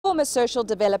Former Social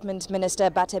Development Minister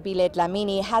Bathabile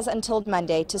Dlamini has until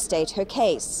Monday to state her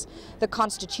case. The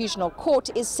Constitutional Court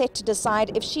is set to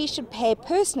decide if she should pay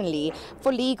personally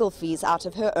for legal fees out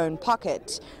of her own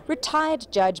pocket. Retired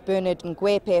Judge Bernard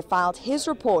Ngoepe filed his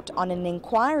report on an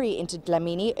inquiry into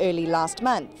Dlamini early last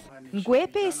month.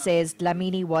 Ngoepe says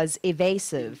Dlamini was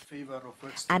evasive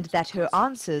and that her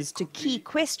answers to key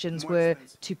questions were,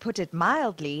 to put it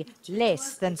mildly,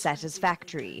 less than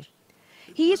satisfactory.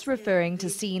 He is referring to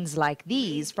scenes like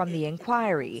these from the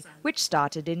inquiry, which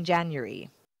started in January.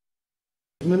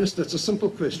 Minister, it's a simple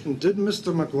question. Did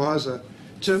Mr. Magwaza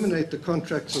terminate the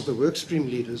contracts of the workstream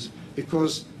leaders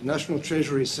because National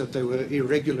Treasury said they were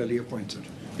irregularly appointed?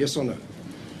 Yes or no?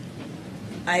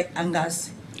 I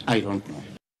don't know.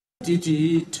 Did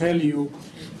he tell you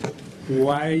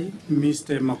why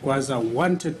Mr. Magwaza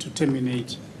wanted to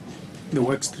terminate the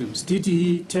work streams? Did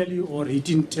he tell you or he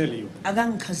didn't tell you?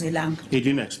 He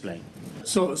didn't explain.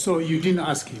 So you didn't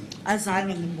ask him?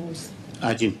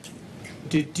 I didn't.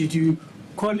 Did you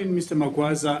call in Mr.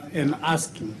 Magwaza and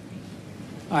ask him?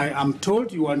 I am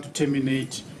told you want to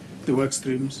terminate the work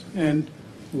streams, and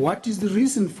what is the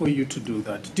reason for you to do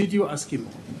that? Did you ask him?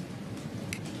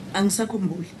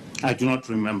 I do not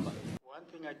remember. One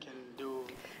thing I can do.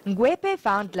 Ngoepe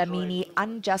found Dlamini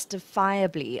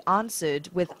unjustifiably answered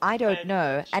with "I don't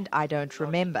know" and "I don't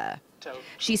remember."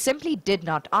 She simply did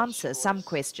not answer some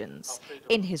questions.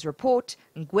 In his report,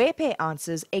 Ngoepe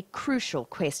answers a crucial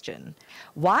question.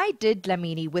 Why did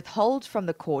Dlamini withhold from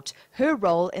the court her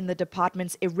role in the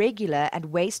department's irregular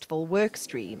and wasteful work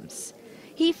streams?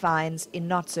 He finds, in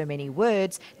not so many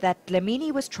words, that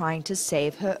Dlamini was trying to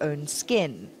save her own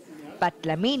skin. But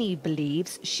Dlamini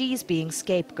believes she's being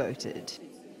scapegoated.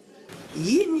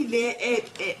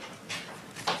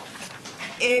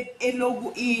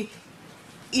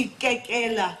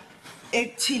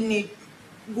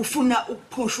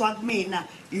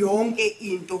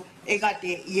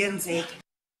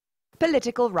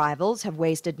 Political rivals have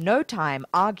wasted no time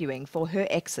arguing for her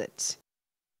exit.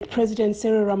 President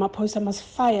Cyril Ramaphosa must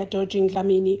fire Dojing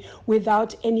Dlamini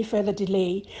without any further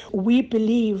delay. We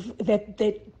believe that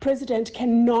the president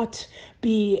cannot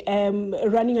be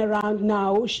running around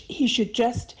now. He should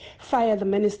just fire the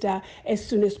minister as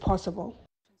soon as possible.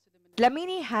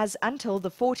 Dlamini has until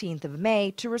the 14th of May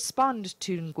to respond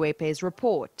to Ngoepe's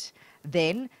report.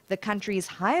 Then, the country's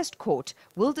highest court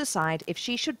will decide if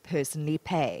she should personally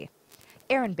pay.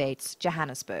 Erin Bates,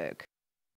 Johannesburg.